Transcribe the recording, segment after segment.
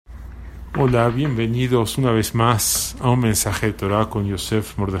Hola, bienvenidos una vez más a un mensaje de Torah con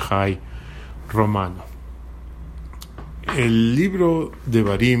Yosef Mordejai Romano. El libro de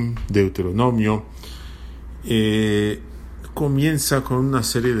Devarim, Deuteronomio, comienza con una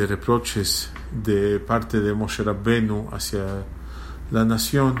serie de reproches de parte de Moshe Rabbenu hacia la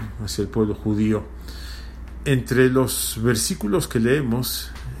nación, hacia el pueblo judío. Entre los versículos que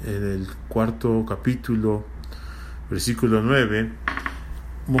leemos en el cuarto capítulo, versículo 9,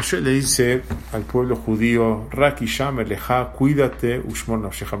 Moshe le dice al pueblo judío: Raki shamer leja, cuídate, ushmor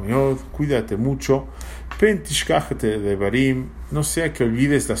nafshecha meod, cuídate mucho, pen tishkachete devarim, no sea que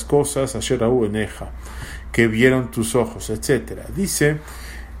olvides las cosas, asher ra'u eneja, que vieron tus ojos, etc. Dice,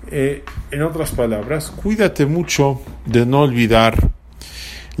 en otras palabras, cuídate mucho de no olvidar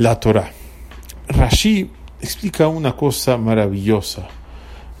la Torah. Rashi explica una cosa maravillosa.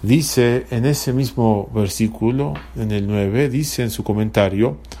 Dice en ese mismo versículo, en el 9, dice en su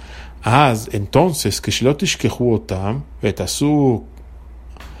comentario: entonces, que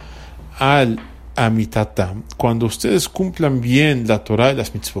al amitatam, cuando ustedes cumplan bien la Torah y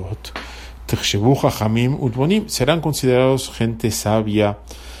las mitzvot, serán considerados gente sabia,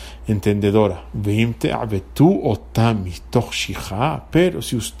 entendedora. Pero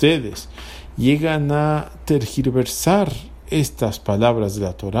si ustedes llegan a tergiversar estas palabras de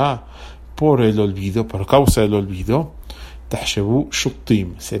la Torah por el olvido, por causa del olvido,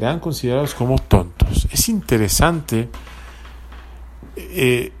 serán considerados como tontos. Es interesante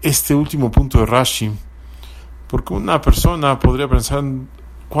este último punto de Rashi, porque una persona podría pensar: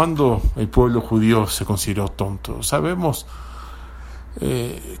 ¿cuándo el pueblo judío se consideró tonto? Sabemos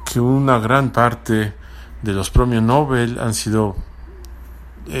que una gran parte de los premios Nobel han sido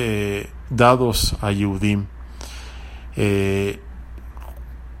dados a Yehudim.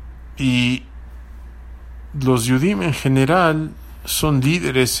 Y los Yudim en general son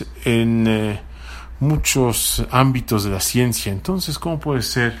líderes en muchos ámbitos de la ciencia. Entonces, ¿cómo puede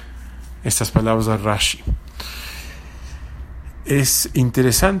ser estas palabras de Rashi? Es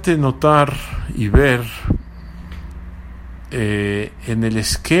interesante notar y ver en el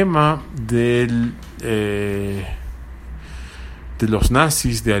esquema de los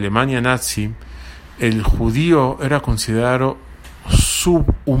nazis, de Alemania nazi, el judío era considerado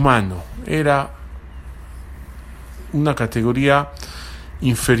subhumano, era una categoría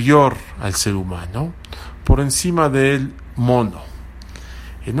inferior al ser humano, por encima del mono.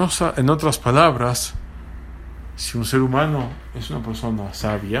 En otras palabras, si un ser humano es una persona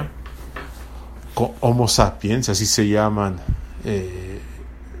sabia, Homo sapiens, así se llaman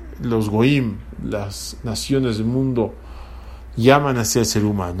los goim, las naciones del mundo llaman hacia el ser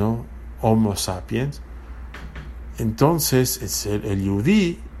humano Homo sapiens, entonces el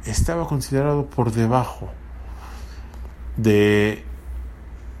Yehudí estaba considerado por debajo de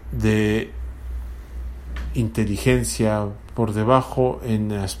inteligencia, por debajo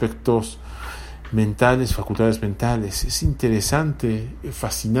en aspectos mentales, facultades mentales. Es interesante,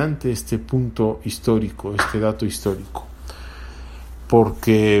 fascinante este punto histórico, este dato histórico,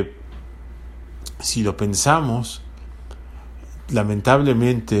 porque si lo pensamos,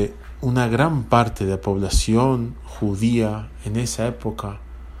 lamentablemente una gran parte de la población judía en esa época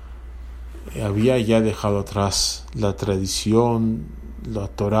había ya dejado atrás la tradición, la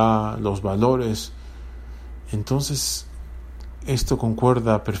Torah, los valores. Entonces, esto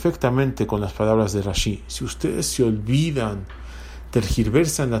concuerda perfectamente con las palabras de Rashi. Si ustedes se olvidan,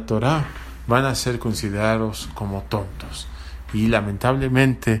 tergiversan la Torah, van a ser considerados como tontos. Y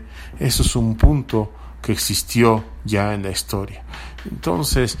lamentablemente, eso es un punto que existió ya en la historia.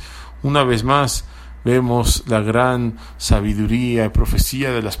 Entonces, una vez más, vemos la gran sabiduría y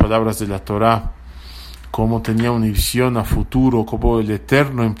profecía de las palabras de la Torah, cómo tenía una visión a futuro, cómo el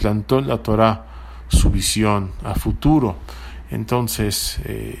Eterno implantó en la Torah su visión a futuro. Entonces,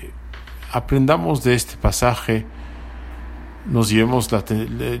 aprendamos de este pasaje, llevemos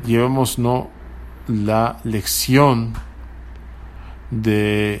la lección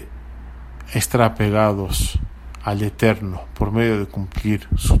de estar apegados al Eterno por medio de cumplir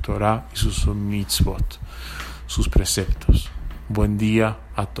su Torah y sus mitzvot, sus preceptos. Buen día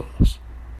a todos.